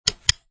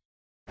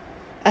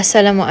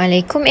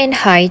Assalamualaikum and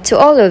hi to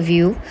all of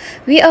you.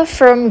 We are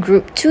from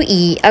Group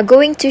 2E are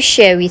going to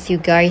share with you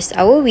guys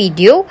our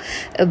video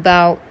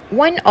about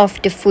one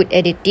of the food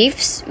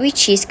additives,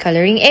 which is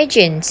coloring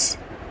agents.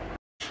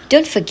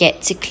 Don't forget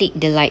to click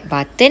the like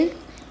button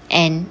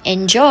and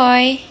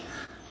enjoy!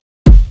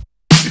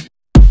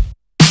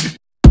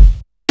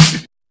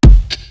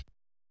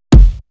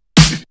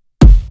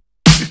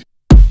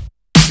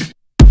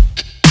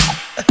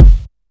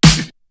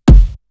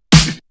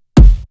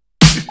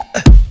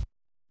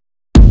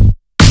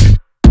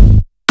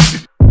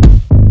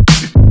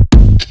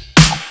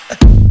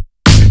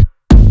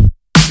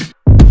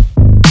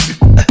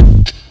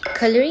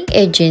 Coloring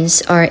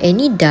agents are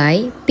any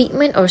dye,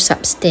 pigment or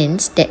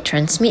substance that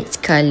transmits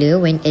color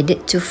when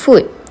added to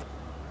food.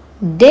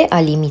 They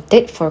are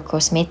limited for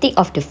cosmetic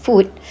of the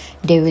food,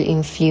 they will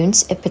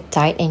influence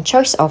appetite and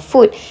choice of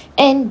food,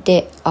 and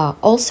they are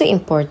also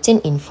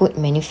important in food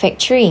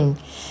manufacturing.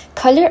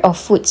 Color of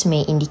foods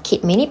may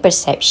indicate many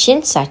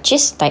perceptions such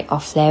as type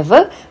of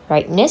flavor,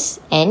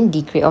 ripeness, and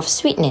degree of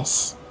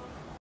sweetness.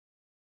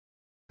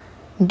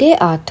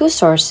 There are two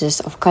sources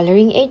of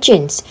coloring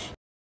agents.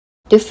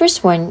 The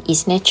first one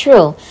is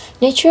natural.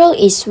 Natural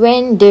is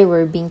when they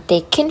were being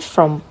taken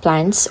from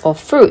plants or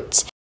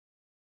fruits.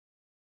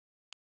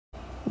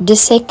 The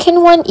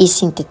second one is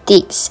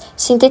synthetics.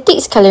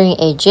 Synthetics coloring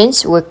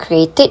agents were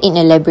created in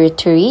a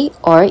laboratory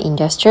or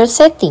industrial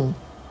setting.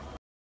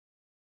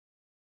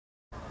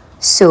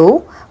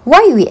 So,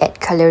 why we add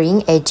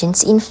coloring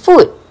agents in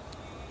food?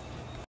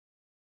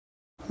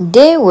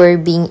 They were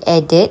being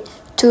added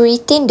to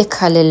retain the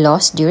color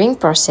lost during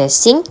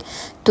processing,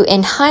 to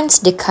enhance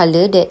the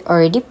color that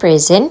already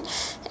present,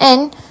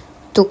 and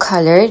to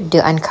color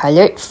the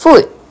uncolored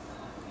food.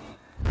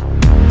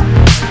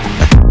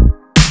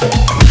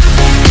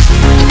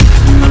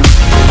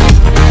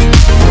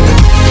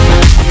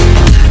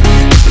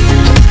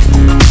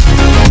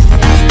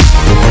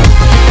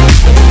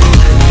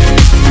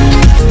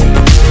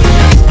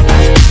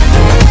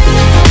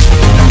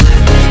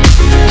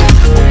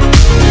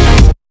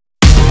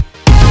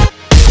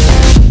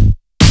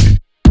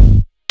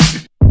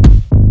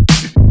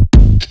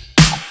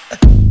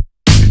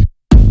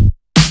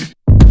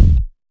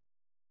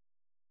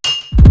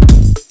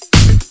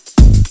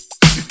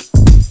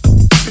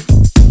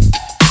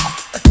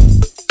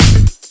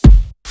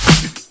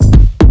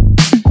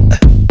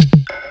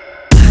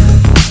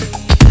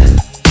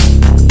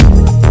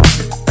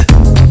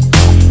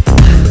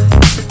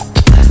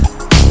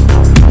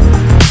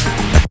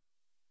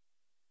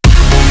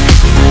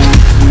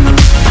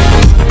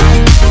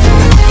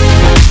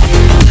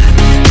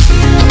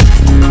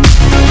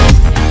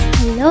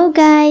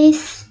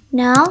 Guys,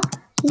 now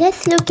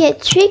let's look at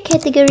 3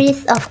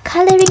 categories of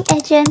coloring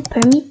agent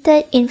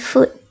permitted in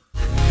food.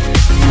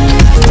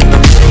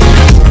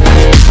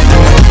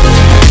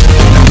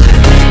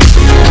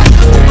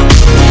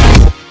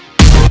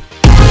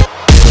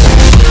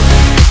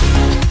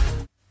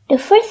 The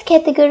first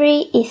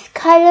category is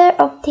color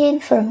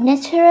obtained from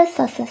natural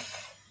sources.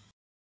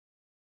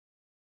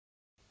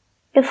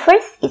 The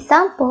first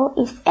example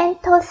is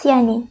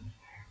anthocyanin,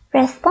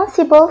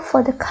 responsible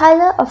for the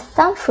color of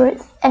some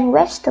fruits and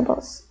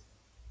vegetables.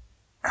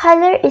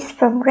 Color is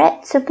from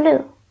red to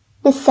blue.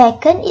 The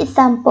second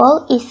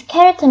example is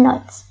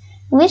carotenoids,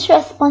 which are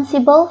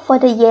responsible for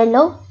the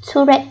yellow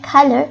to red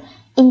color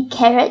in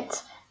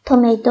carrots,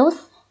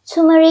 tomatoes,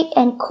 turmeric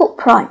and cooked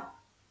prawn.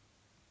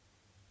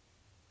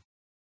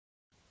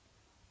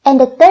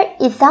 And the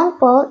third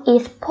example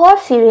is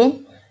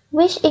porphyrin,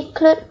 which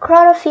include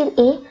chlorophyll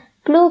A,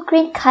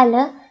 blue-green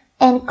color,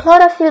 and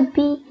chlorophyll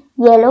B,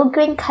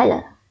 yellow-green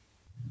color.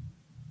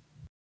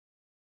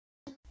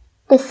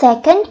 The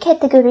second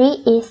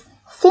category is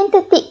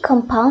synthetic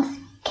compounds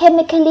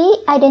chemically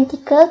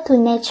identical to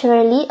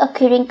naturally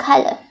occurring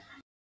color.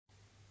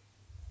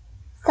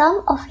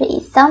 Some of the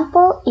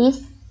example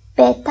is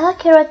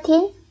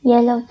beta-carotene,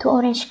 yellow to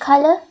orange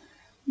color,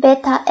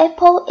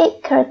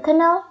 beta-apoic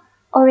carotenoid,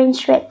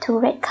 orange-red to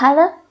red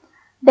color,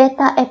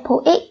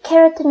 beta-apoic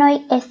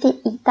carotenoic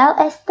acid ethyl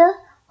ester,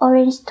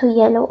 orange to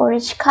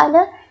yellow-orange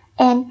color,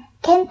 and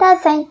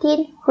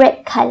canthaxanthin,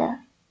 red color.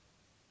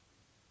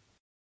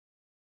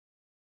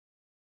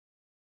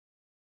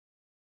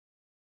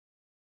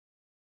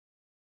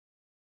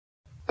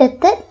 The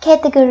third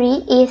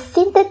category is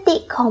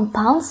synthetic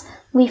compounds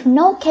with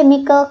no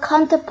chemical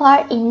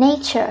counterpart in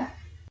nature.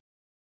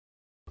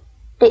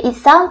 The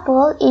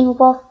example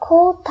involve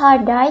coal tar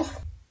dyes,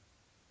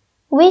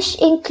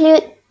 which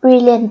include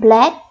brilliant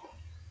black,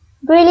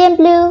 brilliant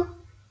blue,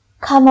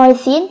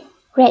 carmazine,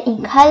 red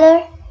in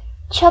color,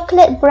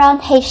 chocolate brown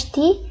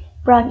HT,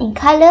 brown in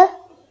color,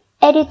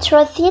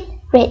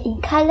 erythrocene, red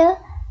in color,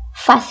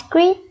 fast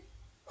green,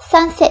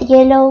 sunset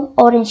yellow,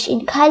 orange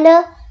in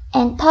color,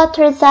 and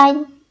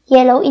tartrazine,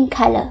 yellow in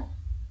color.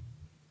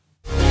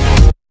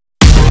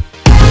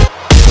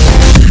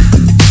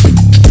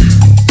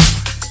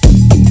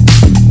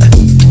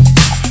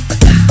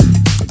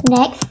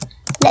 Next,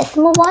 let's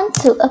move on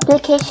to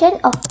application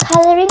of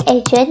coloring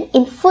agent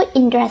in food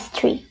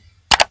industry.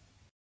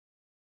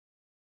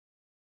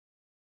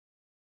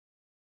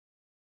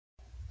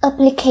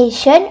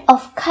 Application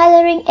of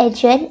coloring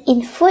agent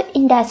in food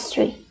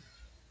industry.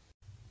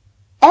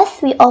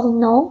 As we all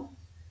know,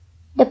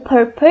 the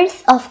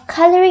purpose of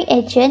coloring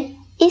agent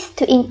is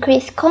to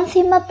increase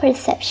consumer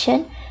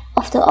perception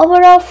of the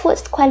overall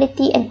food's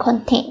quality and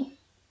content.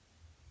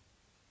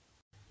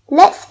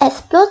 Let's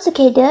explore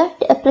together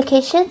the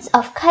applications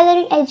of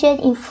coloring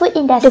agent in food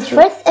industry. The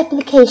first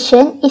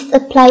application is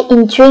applied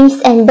in drinks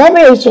and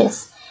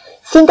beverages.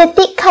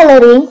 Synthetic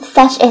coloring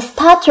such as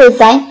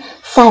tartrazine,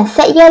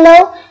 sunset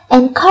yellow,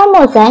 and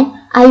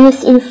carmozine are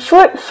used in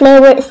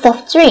fruit-flavored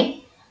soft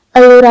drink.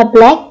 Allura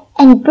black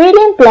and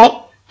brilliant black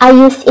are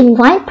used in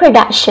wine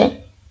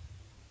production.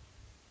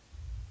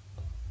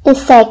 The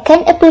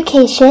second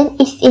application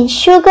is in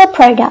sugar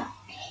product.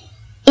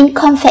 In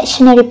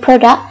confectionery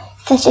product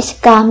such as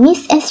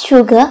gummies and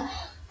sugar,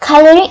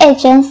 coloring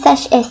agents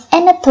such as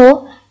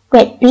annatto,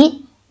 red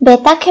beet,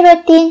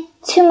 beta-carotene,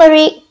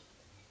 turmeric,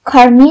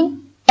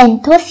 carmine,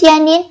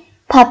 anthocyanin,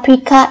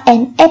 paprika,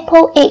 and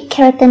apple egg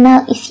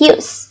carotenoid is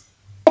used.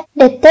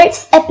 The third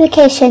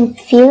application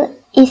field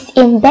is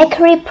in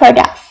bakery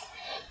products.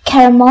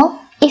 Caramel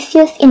is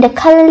used in the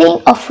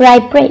coloring of rye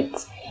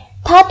breads.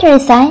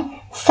 Tartrazine,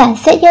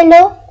 sunset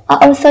yellow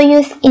are also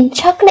used in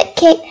chocolate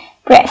cake,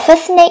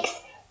 breakfast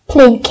snacks,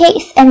 plain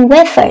cakes, and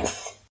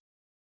wafers.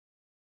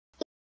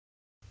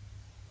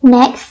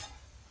 Next,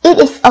 it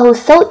is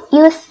also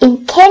used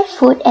in canned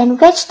food and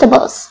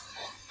vegetables.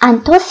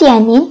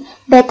 Anthocyanin,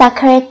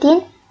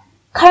 beta-carotene,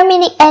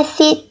 carminic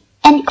acid,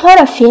 and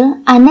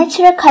chlorophyll are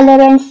natural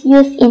colorants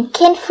used in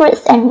canned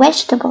fruits and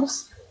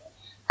vegetables.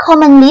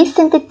 Commonly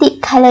synthetic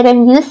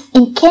colorants used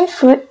in canned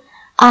fruit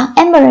are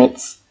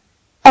amaretts,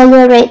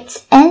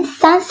 allurate, and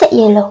sunset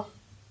yellow.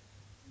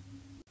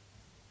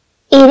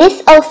 It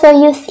is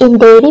also used in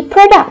dairy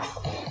products.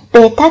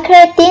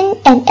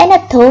 Beta-carotene and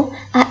annatto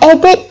are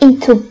added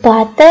into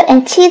butter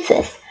and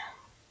cheeses,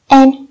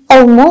 and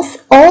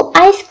almost all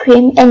ice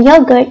cream and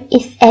yogurt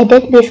is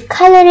added with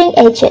coloring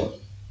agent.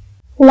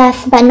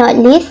 Last but not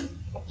least,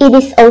 it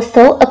is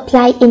also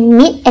applied in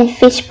meat and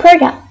fish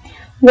products.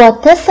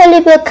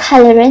 Water-soluble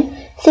colorants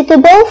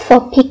suitable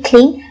for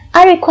pickling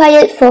are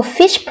required for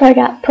fish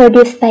products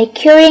produced by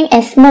curing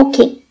and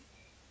smoking.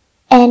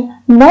 And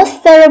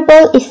most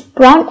durable is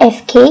brown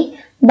FK,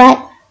 but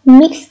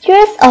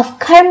mixtures of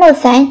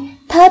carmozine,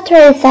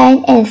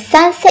 tartrazine, and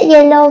sunset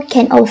yellow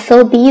can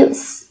also be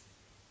used.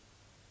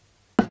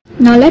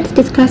 Now let's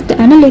discuss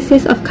the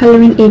analysis of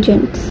coloring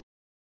agents.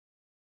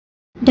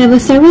 There were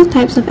several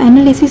types of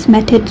analysis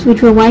methods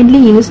which were widely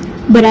used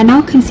but are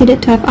now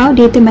considered to have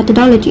outdated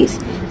methodologies,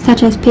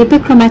 such as paper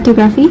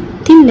chromatography,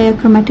 thin layer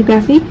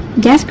chromatography,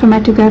 gas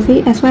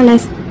chromatography, as well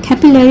as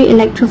capillary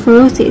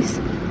electrophoresis.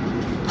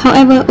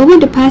 However, over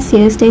the past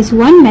years, there is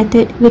one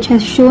method which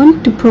has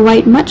shown to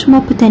provide much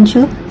more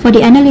potential for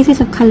the analysis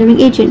of coloring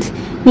agents,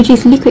 which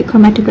is liquid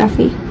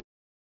chromatography.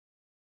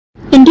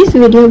 In this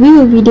video, we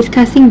will be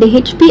discussing the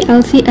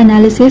HPLC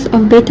analysis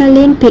of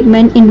betalain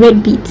pigment in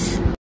red beets.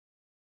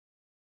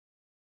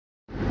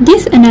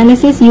 This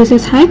analysis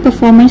uses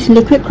high-performance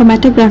liquid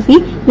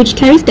chromatography, which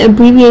carries the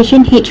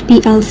abbreviation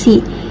HPLC.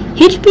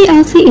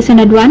 HPLC is an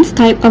advanced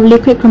type of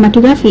liquid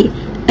chromatography.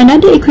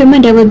 Another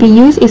equipment that will be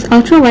used is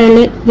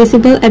ultraviolet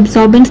visible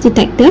absorbance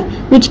detector,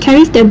 which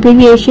carries the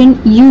abbreviation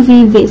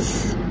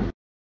UV-vis.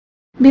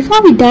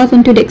 Before we delve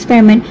into the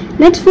experiment,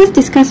 let's first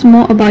discuss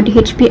more about the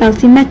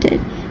HPLC method.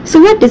 So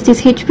what does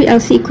this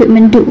HPLC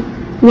equipment do?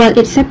 Well,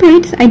 it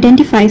separates,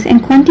 identifies, and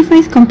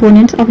quantifies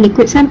components of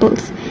liquid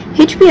samples.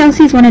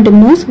 HPLC is one of the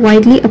most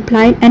widely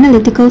applied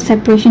analytical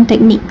separation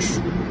techniques.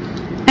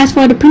 As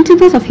for the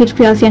principles of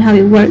HPLC and how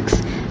it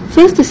works,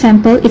 first the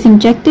sample is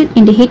injected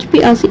in the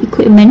HPLC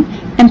equipment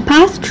and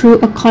passed through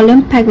a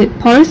column packed with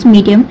porous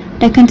medium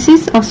that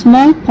consists of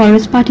small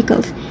porous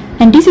particles,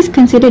 and this is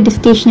considered the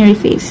stationary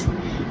phase.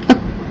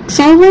 A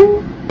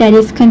solvent that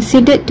is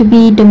considered to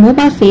be the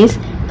mobile phase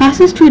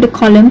passes through the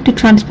column to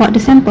transport the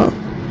sample.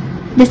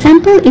 The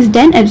sample is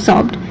then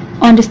absorbed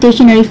on the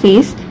stationary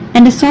phase,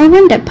 and the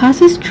solvent that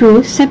passes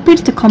through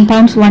separates the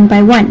compounds one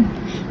by one.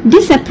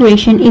 This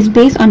separation is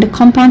based on the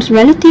compound's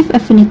relative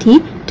affinity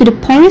to the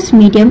porous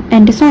medium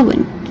and the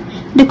solvent.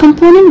 The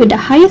component with the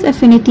highest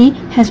affinity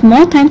has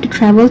more time to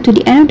travel to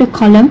the end of the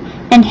column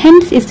and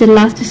hence is the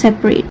last to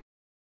separate.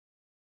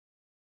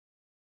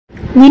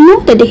 We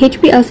know that the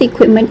HPLC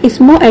equipment is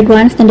more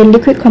advanced than the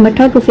liquid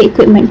chromatography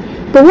equipment,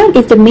 but what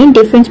is the main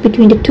difference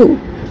between the two?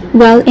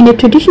 Well, in the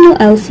traditional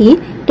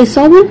LC, the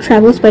solvent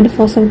travels by the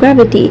force of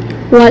gravity,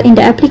 while in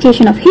the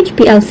application of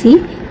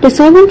HPLC, the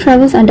solvent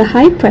travels under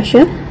high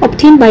pressure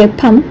obtained by a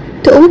pump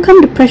to overcome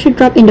the pressure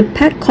drop in the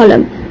packed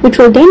column, which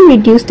will then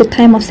reduce the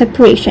time of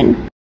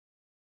separation.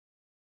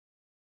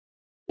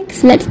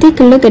 Next, let's take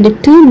a look at the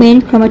two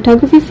main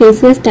chromatography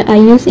phases that are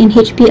used in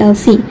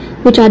HPLC,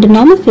 which are the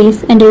normal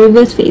phase and the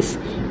reverse phase.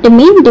 The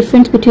main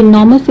difference between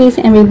normal phase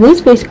and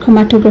reverse phase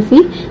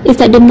chromatography is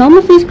that the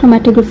normal phase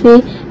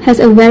chromatography has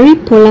a very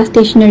polar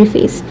stationary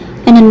phase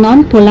and a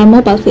non-polar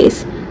mobile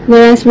phase,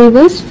 whereas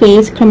reverse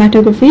phase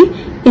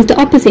chromatography is the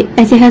opposite,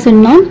 as it has a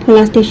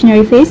non-polar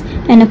stationary phase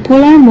and a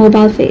polar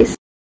mobile phase.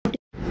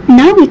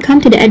 Now we come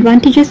to the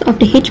advantages of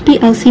the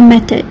HPLC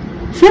method.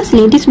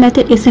 Firstly, this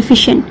method is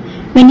efficient.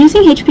 When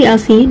using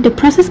HPLC, the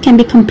process can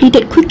be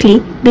completed quickly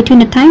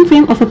between a time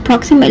frame of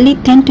approximately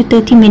 10 to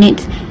 30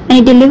 minutes, and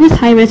it delivers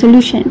high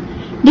resolution.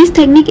 This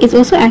technique is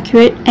also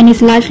accurate and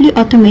is largely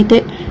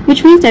automated,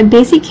 which means that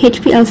basic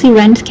HPLC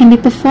runs can be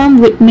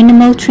performed with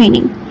minimal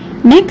training.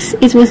 Next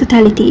is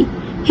versatility.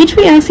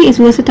 HPLC is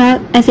versatile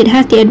as it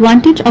has the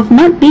advantage of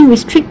not being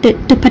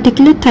restricted to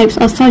particular types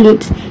of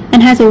solids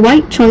and has a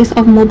wide choice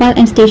of mobile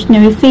and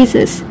stationary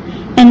phases.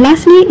 And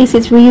lastly is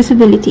its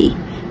reusability.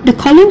 The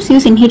columns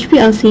used in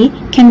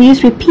HPLC can be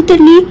used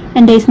repeatedly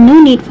and there is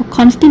no need for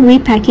constant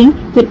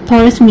repacking with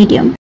porous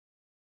medium.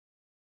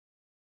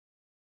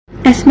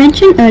 As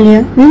mentioned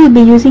earlier, we will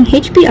be using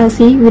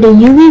HPLC with a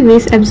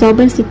UV-vis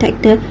absorbance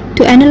detector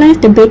to analyze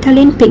the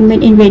beta-lane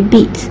pigment in red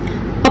beads.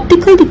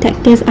 Optical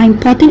detectors are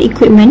important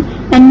equipment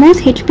and most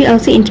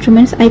HPLC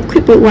instruments are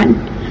equipped with one.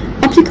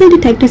 Optical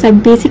detectors are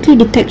basically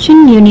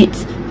detection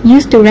units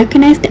used to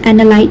recognize the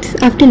analytes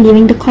after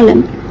leaving the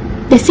column.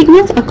 The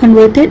signals are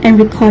converted and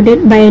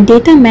recorded by a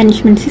data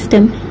management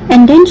system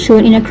and then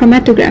shown in a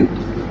chromatogram.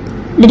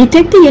 The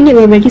detector unit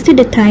will register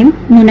the time,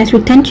 known as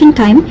retention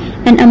time,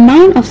 and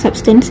amount of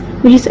substance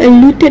which is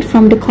eluted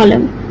from the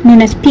column,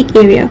 known as peak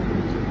area.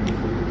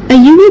 A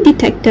UV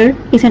detector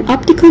is an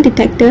optical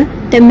detector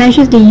that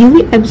measures the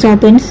UV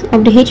absorbance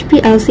of the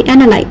HPLC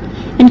analyte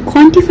and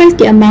quantifies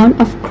the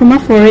amount of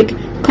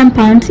chromophoric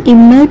compounds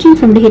emerging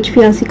from the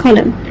HPLC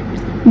column.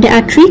 There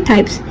are three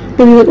types,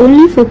 but we will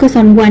only focus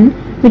on one,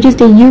 which is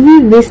the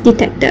UV-vis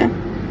detector.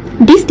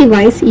 This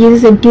device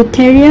uses a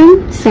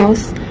deuterium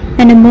source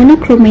and a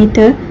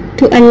monochromator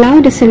to allow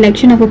the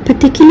selection of a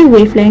particular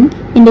wavelength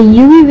in the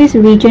UV-vis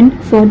region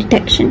for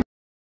detection.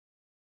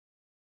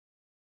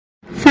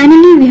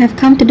 Finally, we have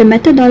come to the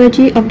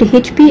methodology of the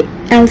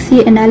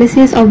HPLC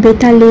analysis of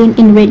beta lane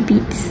in red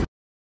beads.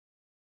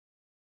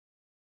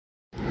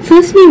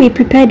 Firstly, we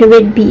prepare the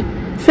red bead.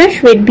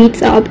 Fresh red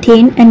beads are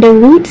obtained and the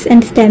roots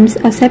and stems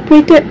are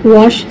separated,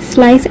 washed,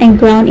 sliced and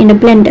ground in a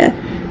blender.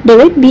 The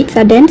red beads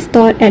are then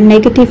stored at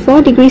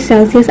 -4 degrees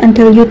Celsius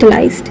until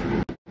utilized.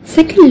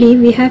 Secondly,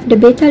 we have the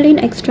beta-lane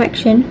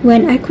extraction, where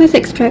an aqueous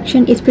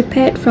extraction is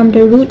prepared from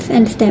the roots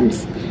and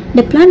stems.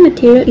 The plant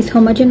material is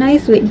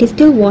homogenized with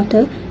distilled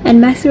water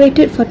and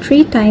macerated for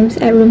 3 times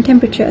at room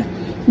temperature.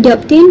 The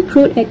obtained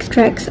crude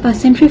extracts are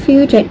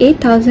centrifuged at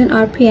 8000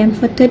 rpm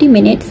for 30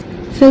 minutes,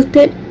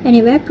 filtered and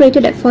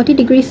evaporated at 40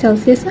 degrees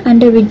Celsius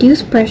under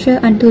reduced pressure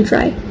until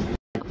dry.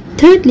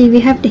 Thirdly, we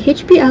have the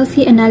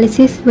HPLC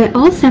analysis, where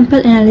all sample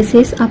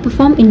analyses are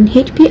performed in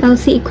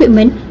HPLC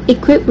equipment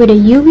equipped with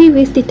a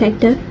UV-vis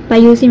detector by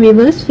using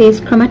reverse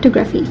phase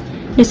chromatography.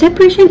 The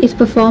separation is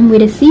performed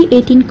with a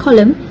C18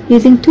 column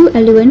using 2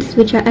 elements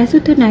which are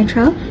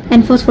acetonitrile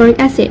and phosphoric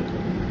acid.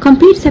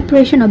 Complete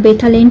separation of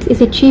beta lanes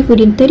is achieved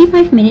within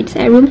 35 minutes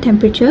at room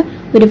temperature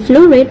with a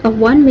flow rate of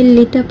 1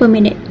 ml per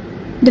minute.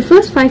 The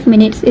first 5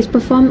 minutes is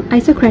performed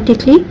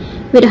isochronically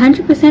with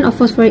 100% of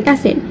phosphoric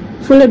acid,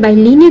 followed by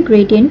linear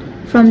gradient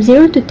from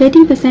 0 to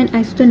 13%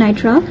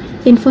 acetonitrile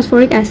in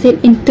phosphoric acid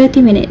in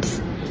 30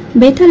 minutes.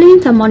 Beta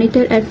lanes are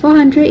monitored at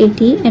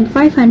 480 and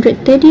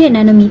 538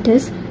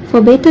 nanometers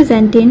for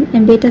beta-xanthine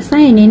and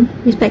beta-cyanine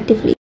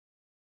respectively.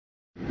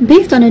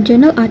 Based on a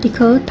journal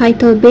article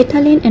titled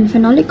Beta-lane and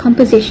Phenolic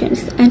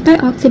Compositions,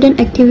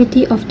 Antioxidant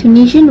Activity of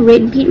Tunisian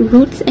Red Beet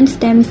Roots and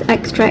Stems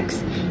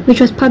Extracts,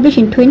 which was published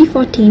in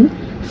 2014,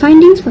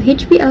 findings for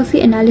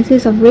HPLC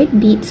analysis of red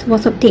beets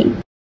was obtained.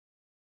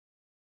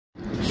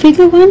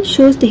 Figure 1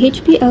 shows the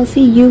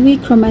HPLC UV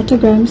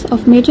chromatograms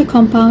of major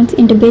compounds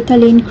in the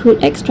beta-lane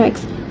crude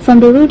extracts from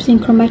the roots in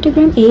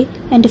chromatogram A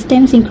and the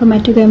stems in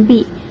chromatogram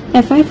B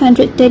at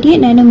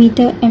 538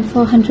 nanometer and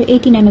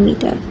 480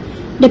 nanometer.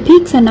 The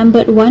peaks are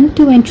numbered 1,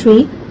 2 and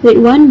 3, with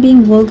 1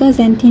 being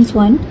Volga-xanthines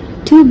 1,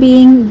 2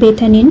 being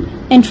betanin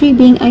and 3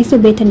 being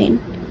isobetanin.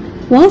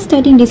 While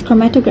studying these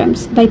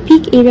chromatograms, by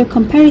peak area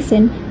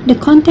comparison, the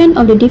content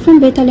of the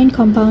different beta-lane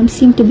compounds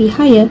seem to be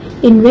higher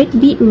in red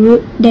beet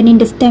root than in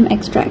the stem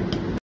extract.